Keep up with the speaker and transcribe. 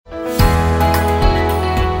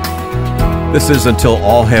This is Until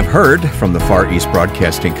All Have Heard from the Far East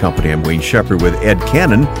Broadcasting Company. I'm Wayne Shepherd with Ed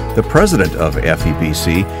Cannon, the president of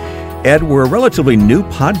FEBC. Ed, we're a relatively new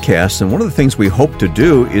podcast, and one of the things we hope to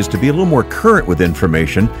do is to be a little more current with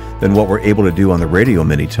information than what we're able to do on the radio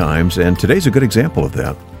many times, and today's a good example of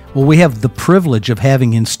that. Well, we have the privilege of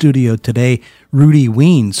having in studio today Rudy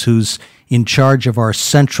Wiens, who's in charge of our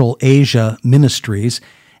Central Asia ministries.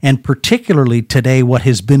 And particularly today, what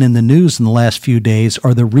has been in the news in the last few days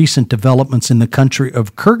are the recent developments in the country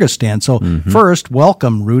of Kyrgyzstan. So first,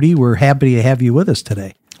 welcome, Rudy. We're happy to have you with us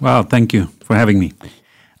today. Well, thank you for having me.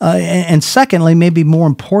 And secondly, maybe more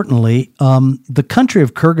importantly, the country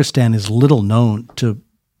of Kyrgyzstan is little known to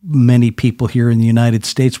many people here in the United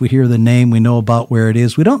States. We hear the name, we know about where it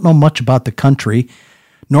is. We don't know much about the country,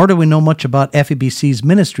 nor do we know much about FEBC's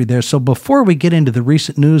ministry there. So before we get into the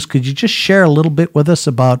recent news, could you just share a little bit with us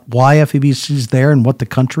about why FEBC is there and what the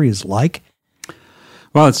country is like?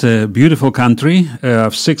 Well, it's a beautiful country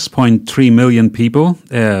of 6.3 million people,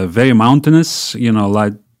 very mountainous,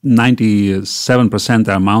 like 97%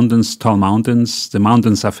 are mountains, tall mountains, the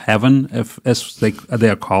mountains of heaven, as they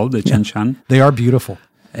are called, the Tian Shan. They are beautiful.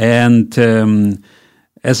 And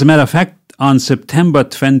as a matter of fact, on September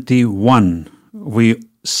 21, we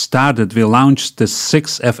launched the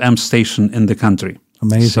 6th FM station in the country.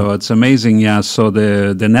 Amazing. So it's amazing, yeah. So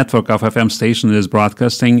the network of FM station is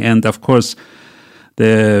broadcasting, and of course,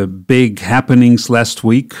 the big happenings last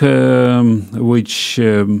week, which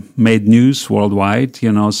made news worldwide,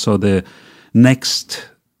 so the next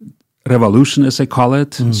revolution, as they call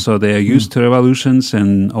it. So they are used to revolutions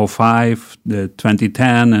in 2005, the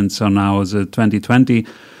 2010, and so now is 2020.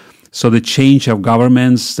 So the change of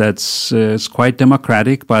governments, that's it's quite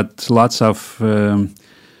democratic, but lots of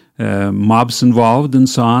mobs involved and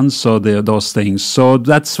so on. So those things. So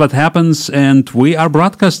that's what happens, and we are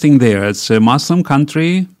broadcasting there. It's a Muslim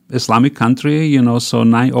country, Islamic country, so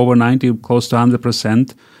over 90, close to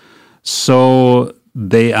 100%. So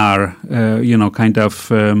they are, kind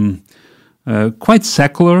of quite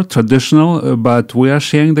secular, traditional, but we are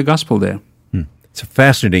sharing the gospel there. It's a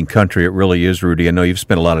fascinating country. It really is, Rudy. I know you've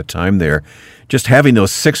spent a lot of time there. Just having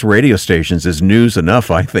those 6 radio stations is news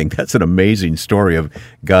enough, I think. That's an amazing story of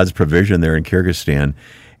God's provision there in Kyrgyzstan.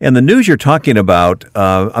 And the news you're talking about,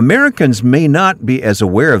 Americans may not be as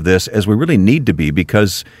aware of this as we really need to be,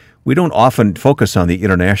 because we don't often focus on the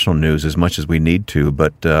international news as much as we need to.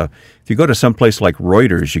 But if you go to some place like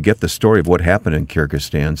Reuters, you get the story of what happened in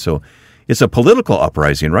Kyrgyzstan. So it's a political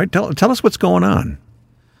uprising, right? Tell us what's going on.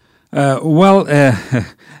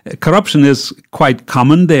 Corruption is quite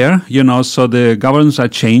common there, so the governments are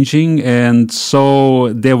changing. And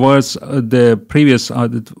so there was the previous,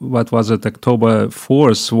 October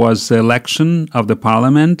 4th was the election of the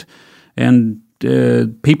parliament, and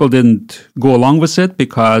people didn't go along with it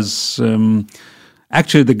because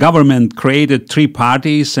actually the government created 3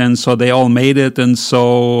 parties, and so they all made it, and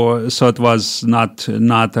so it was not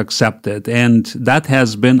accepted, and that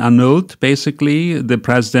has been annulled. Basically, the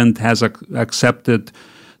president has accepted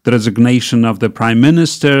the resignation of the prime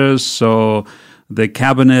minister, so the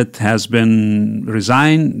cabinet has been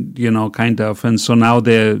resigned, and so now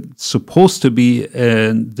they're supposed to be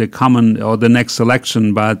the common or the next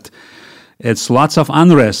election, but it's lots of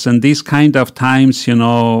unrest, and these kind of times,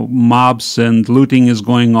 mobs and looting is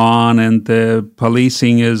going on, and the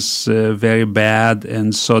policing is very bad,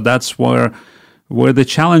 and so that's where the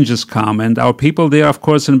challenges come. And our people there, of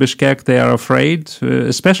course, in Bishkek, they are afraid,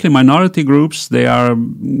 especially minority groups. They are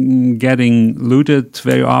getting looted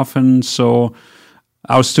very often. So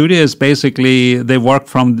our studio is basically, they work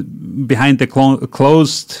from behind the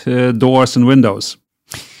closed doors and windows.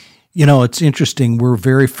 It's interesting. We're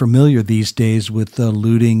very familiar these days with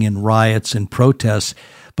looting and riots and protests.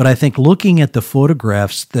 But I think looking at the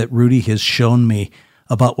photographs that Rudy has shown me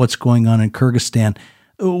about what's going on in Kyrgyzstan,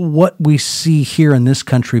 what we see here in this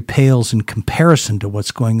country pales in comparison to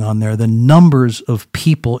what's going on there. The numbers of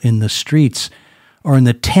people in the streets are in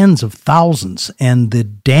the tens of thousands, and the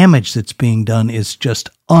damage that's being done is just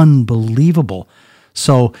unbelievable.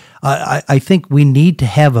 So I think we need to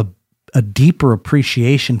have a deeper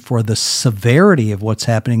appreciation for the severity of what's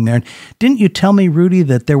happening there. And didn't you tell me, Rudy,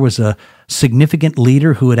 that there was a significant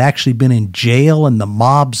leader who had actually been in jail and the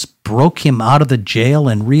mobs broke him out of the jail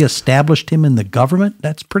and reestablished him in the government?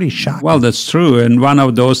 That's pretty shocking. Well, that's true. And one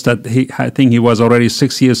of those that I think he was already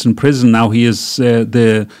 6 years in prison. Now he is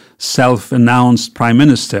the self-announced prime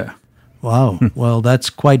minister. Wow. Well, that's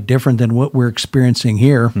quite different than what we're experiencing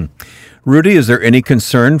here. Rudy, is there any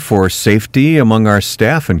concern for safety among our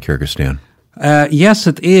staff in Kyrgyzstan? Yes,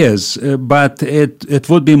 it is, but it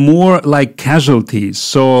would be more like casualties.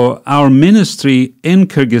 So our ministry in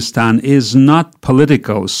Kyrgyzstan is not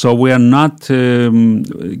political. So we are not,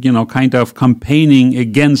 kind of campaigning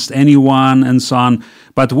against anyone and so on.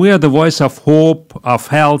 But we are the voice of hope, of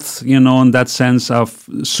health, in that sense of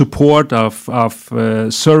support, of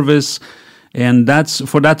service. And that's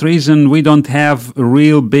for that reason we don't have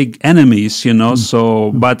real big enemies,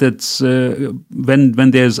 So, but it's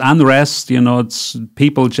when there's unrest, it's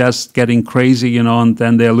people just getting crazy, and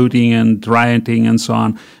then they're looting and rioting and so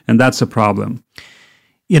on, and that's a problem.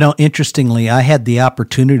 Interestingly, I had the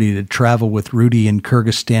opportunity to travel with Rudy in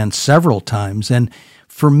Kyrgyzstan several times, and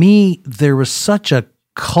for me, there was such a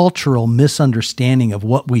cultural misunderstanding of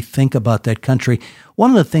what we think about that country. One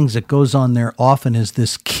of the things that goes on there often is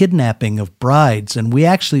this kidnapping of brides, and we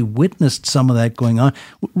actually witnessed some of that going on.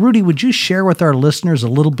 Rudy, would you share with our listeners a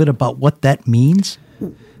little bit about what that means?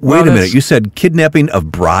 Wait a minute, you said kidnapping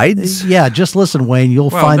of brides? Yeah, just listen, Wayne, you'll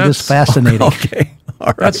find this fascinating. Okay. All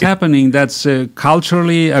right. That's happening. That's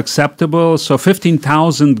culturally acceptable. So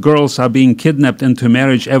 15,000 girls are being kidnapped into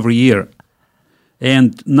marriage every year.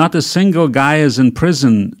 And not a single guy is in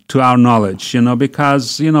prison, to our knowledge,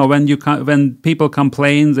 because, when people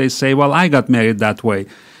complain, they say, well, I got married that way.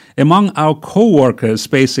 Among our co-workers,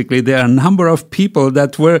 basically, there are a number of people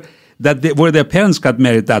where their parents got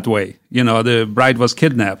married that way. The bride was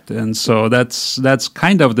kidnapped. And so that's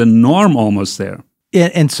kind of the norm almost there.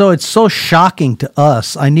 And so it's so shocking to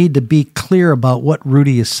us. I need to be clear about what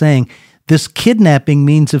Rudy is saying. This kidnapping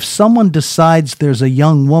means if someone decides there's a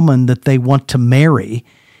young woman that they want to marry,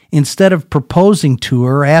 instead of proposing to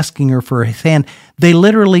her, asking her for his hand, they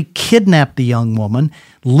literally kidnap the young woman,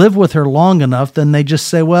 live with her long enough, then they just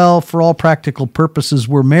say, well, for all practical purposes,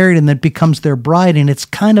 we're married, and that becomes their bride, and it's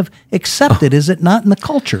kind of accepted, is it not, in the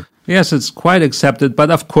culture? Yes, it's quite accepted,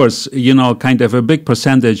 but of course, kind of a big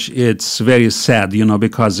percentage, it's very sad,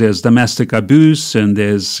 because there's domestic abuse and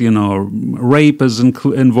there's, rape is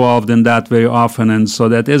involved in that very often, and so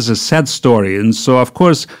that is a sad story. And so, of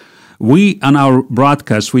course, we, on our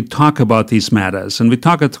broadcast, we talk about these matters, and we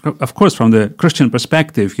talk, of course, from the Christian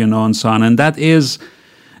perspective, and so on, and that is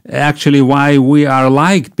actually why we are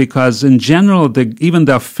liked, because in general, even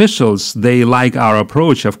the officials, they like our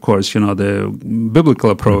approach, of course, the biblical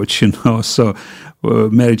approach, so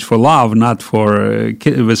marriage for love, not for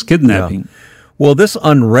with kidnapping. Yeah. Well, this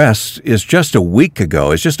unrest is just a week ago.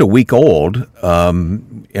 It's just a week old.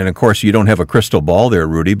 And of course, you don't have a crystal ball there,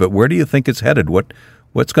 Rudy, but where do you think it's headed?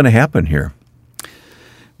 What's going to happen here?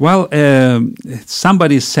 Well,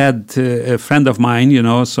 somebody said, a friend of mine,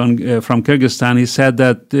 from Kyrgyzstan, he said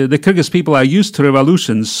that the Kyrgyz people are used to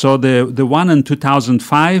revolutions. So the one in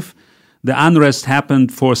 2005, the unrest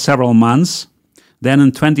happened for several months. Then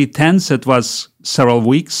in 2010, it was several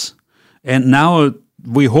weeks. And now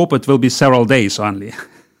we hope it will be several days only.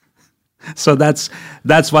 So that's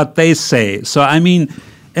what they say. So, I mean,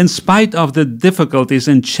 in spite of the difficulties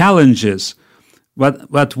and challenges,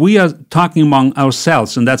 what we are talking among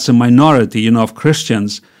ourselves, and that's a minority, of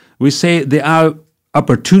Christians, we say there are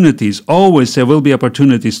opportunities, always there will be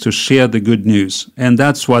opportunities to share the good news, and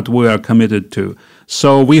that's what we are committed to.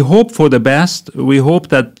 So we hope for the best. We hope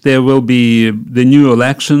that there will be the new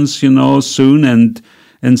elections, soon,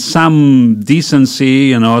 and some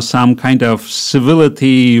decency, some kind of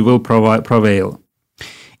civility will prevail.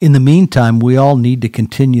 In the meantime, we all need to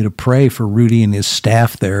continue to pray for Rudy and his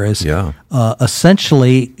staff there, as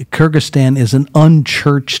essentially Kyrgyzstan is an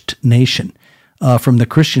unchurched nation. From the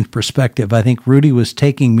Christian perspective, I think Rudy was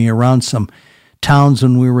taking me around some towns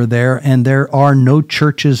when we were there, and there are no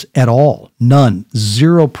churches at all, none,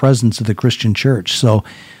 zero presence of the Christian church. So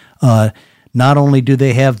not only do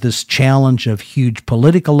they have this challenge of huge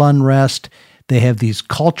political unrest, they have these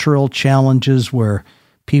cultural challenges where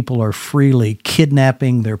people are freely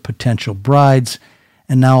kidnapping their potential brides.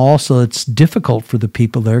 And now also it's difficult for the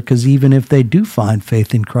people there because even if they do find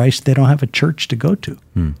faith in Christ, they don't have a church to go to.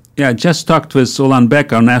 Yeah, I just talked with Ulan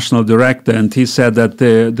Bek, our national director, and he said that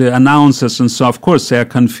the announcers and so, of course, they are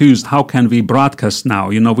confused. How can we broadcast now?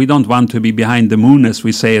 We don't want to be behind the moon, as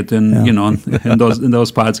we say it in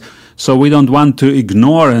those parts. So we don't want to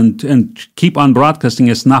ignore and keep on broadcasting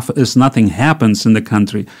as nothing happens in the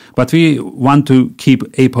country. But we want to keep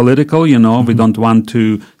apolitical. We don't want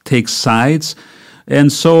to take sides.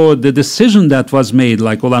 And so the decision that was made,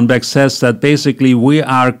 like Ulan Bek says, that basically we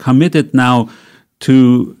are committed now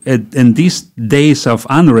to, in these days of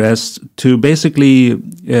unrest, to basically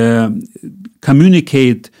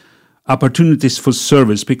communicate opportunities for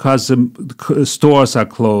service because the stores are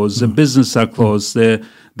closed, the businesses are closed,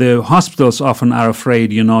 the hospitals often are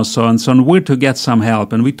afraid, so and so on. Where to get some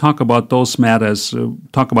help, and we talk about those matters,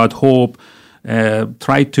 talk about hope,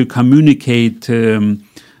 try to communicate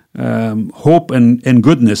hope and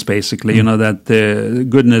goodness, basically, that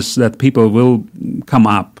goodness that people will come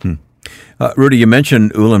up. Rudy, you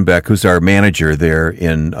mentioned Uhlenbeck, who's our manager there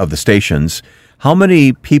of the stations. How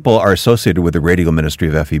many people are associated with the radio ministry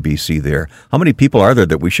of FEBC there? How many people are there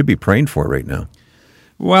that we should be praying for right now?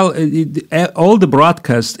 Well, all the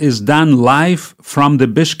broadcast is done live from the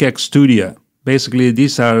Bishkek studio. Basically,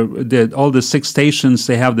 these are all the 6 stations.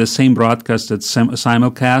 They have the same broadcast at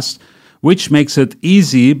simulcast, which makes it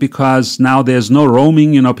easy because now there's no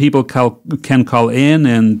roaming. People can call in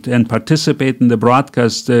and participate in the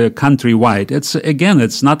broadcast countrywide.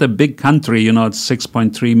 It's not a big country. It's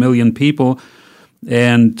 6.3 million people.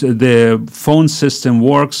 And the phone system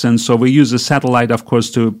works, and so we use a satellite, of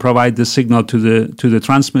course, to provide the signal to the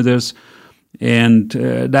transmitters. And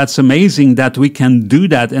that's amazing that we can do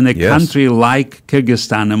that in a country like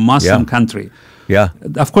Kyrgyzstan, a Muslim country. Yeah.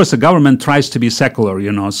 Of course, the government tries to be secular,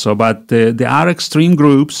 but there are extreme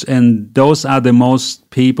groups, and those are the most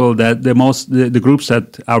people the groups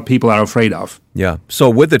that our people are afraid of. Yeah.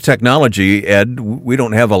 So with the technology, Ed, we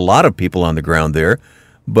don't have a lot of people on the ground there,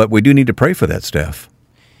 but we do need to pray for that staff.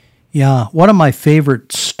 Yeah. One of my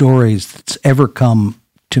favorite stories that's ever come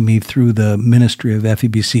to me through the ministry of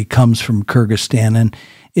FEBC comes from Kyrgyzstan. And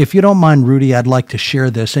if you don't mind, Rudy, I'd like to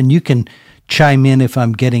share this, and you can chime in if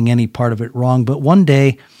I'm getting any part of it wrong. But one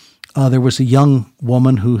day there was a young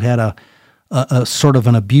woman who had a sort of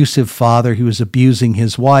an abusive father. He was abusing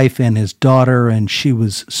his wife and his daughter, and she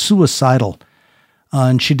was suicidal.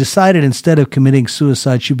 And she decided instead of committing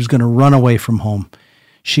suicide, she was going to run away from home.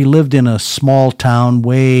 She lived in a small town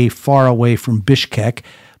way far away from Bishkek,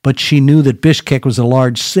 but she knew that Bishkek was a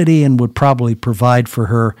large city and would probably provide for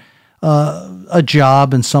her a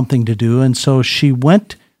job and something to do. And so she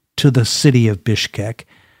went to the city of Bishkek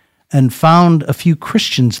and found a few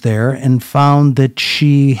Christians there and found that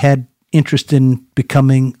she had interest in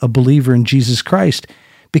becoming a believer in Jesus Christ,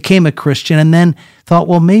 became a Christian, and then thought,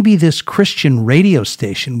 well, maybe this Christian radio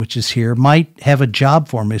station, which is here, might have a job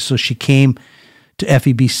for me. So she came to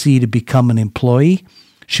FEBC to become an employee.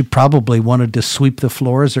 She probably wanted to sweep the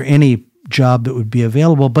floors or any job that would be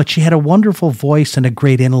available, but she had a wonderful voice and a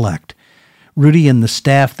great intellect. Rudy and the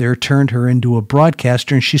staff there turned her into a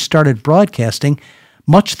broadcaster, and she started broadcasting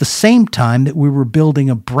much the same time that we were building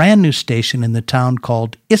a brand new station in the town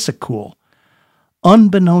called Issyk.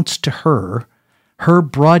 Unbeknownst to her, her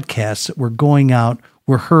broadcasts that were going out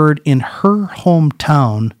were heard in her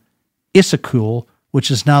hometown, Issyk,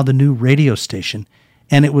 which is now the new radio station.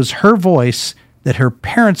 And it was her voice that her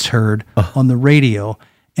parents heard on the radio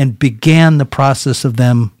and began the process of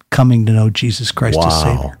them coming to know Jesus Christ as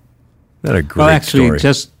Savior. That's a great story.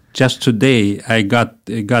 Just today, I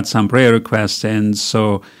got some prayer requests, and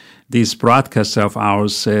so this broadcaster of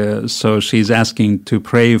ours, so she's asking to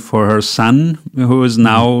pray for her son, who is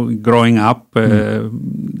now growing up,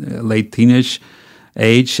 late teenage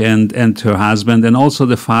age, and her husband, and also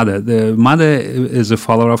the father. The mother is a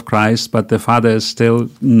follower of Christ, but the father is still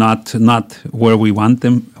not where we want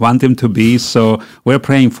him to be. So we're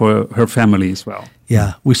praying for her family as well.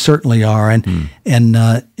 Yeah, we certainly are, and in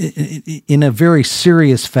a very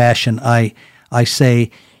serious fashion, I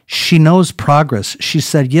say she knows progress. She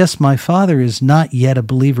said, "Yes, my father is not yet a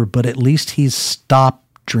believer, but at least he's stopped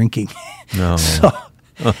drinking." No. So,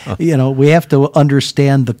 we have to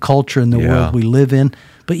understand the culture and the world we live in.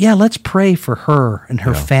 But let's pray for her and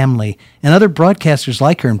her family and other broadcasters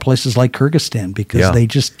like her in places like Kyrgyzstan, because they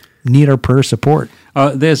just need our prayer support.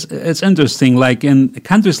 It's interesting, like in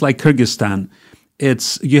countries like Kyrgyzstan,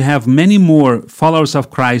 you have many more followers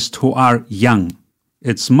of Christ who are young.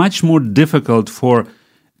 It's much more difficult for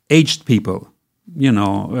aged people,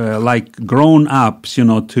 like grown ups,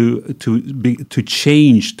 to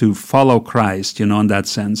change, to follow Christ, in that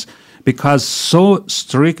sense, because so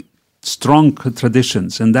strong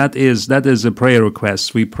traditions, and that is a prayer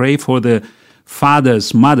request. We pray for the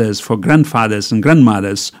fathers, mothers, for grandfathers and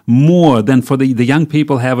grandmothers more than for the young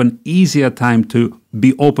people. Have an easier time to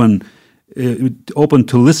be open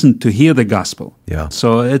to listen, to hear the gospel. Yeah.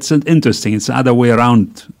 So it's interesting. It's the other way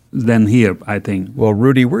around than here, I think. Well,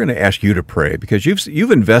 Rudy, we're going to ask you to pray, because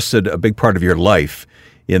you've invested a big part of your life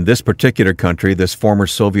in this particular country, this former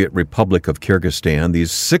Soviet Republic of Kyrgyzstan.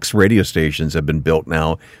 These 6 radio stations have been built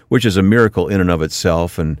now, which is a miracle in and of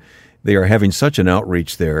itself, and they are having such an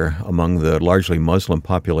outreach there among the largely Muslim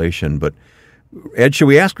population. But Ed, should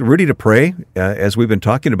we ask Rudy to pray as we've been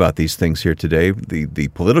talking about these things here today? The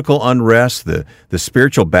political unrest, the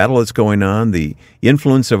spiritual battle that's going on, the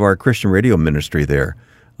influence of our Christian radio ministry there.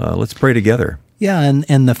 Let's pray together. Yeah,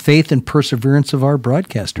 and the faith and perseverance of our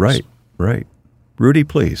broadcasters. Right. Rudy,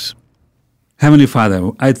 please. Heavenly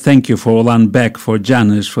Father, I thank you for Olan Beck, for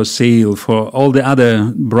Janusz, for Seal, for all the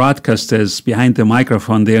other broadcasters behind the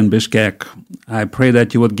microphone there in Bishkek. I pray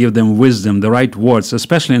that you would give them wisdom, the right words,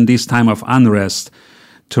 especially in this time of unrest,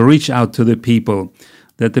 to reach out to the people,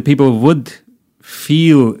 that the people would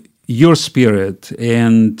feel your spirit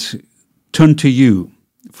and turn to you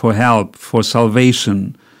for help, for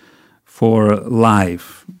salvation, for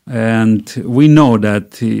life. And we know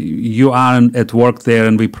that you are at work there,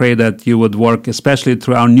 and we pray that you would work, especially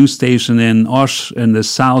through our news station in Osh, in the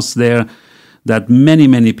south there, that many,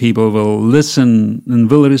 many people will listen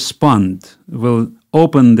and will respond, will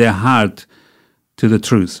open their heart to the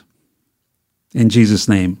truth. In Jesus'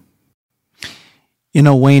 name. You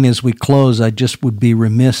know, Wayne, as we close, I just would be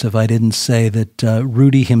remiss if I didn't say that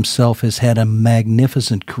Rudy himself has had a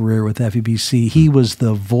magnificent career with FEBC. He was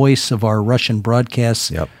the voice of our Russian broadcasts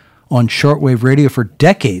on shortwave radio for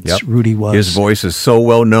decades, Rudy was. His voice is so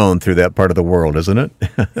well known through that part of the world, isn't it?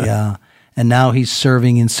 Yeah. And now he's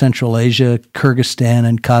serving in Central Asia, Kyrgyzstan,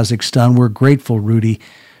 and Kazakhstan. We're grateful, Rudy,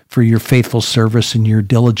 for your faithful service and your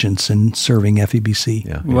diligence in serving FEBC.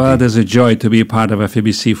 Yeah, well, it is a joy to be a part of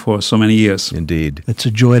FEBC for so many years. Indeed. It's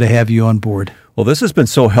a joy to have you on board. Well, this has been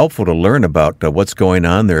so helpful to learn about what's going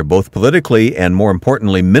on there, both politically and, more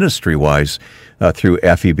importantly, ministry-wise, through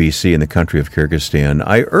FEBC in the country of Kyrgyzstan.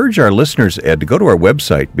 I urge our listeners, Ed, to go to our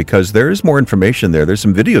website because there is more information there. There's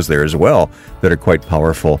some videos there as well that are quite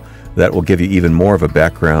powerful that will give you even more of a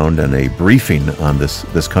background and a briefing on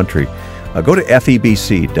this country. Go to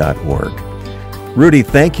febc.org. Rudy,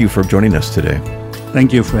 thank you for joining us today.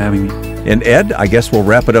 Thank you for having me. And Ed, I guess we'll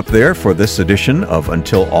wrap it up there for this edition of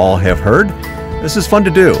Until All Have Heard. This is fun to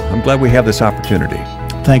do. I'm glad we have this opportunity.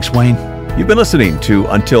 Thanks, Wayne. You've been listening to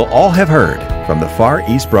Until All Have Heard from the Far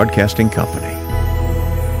East Broadcasting Company.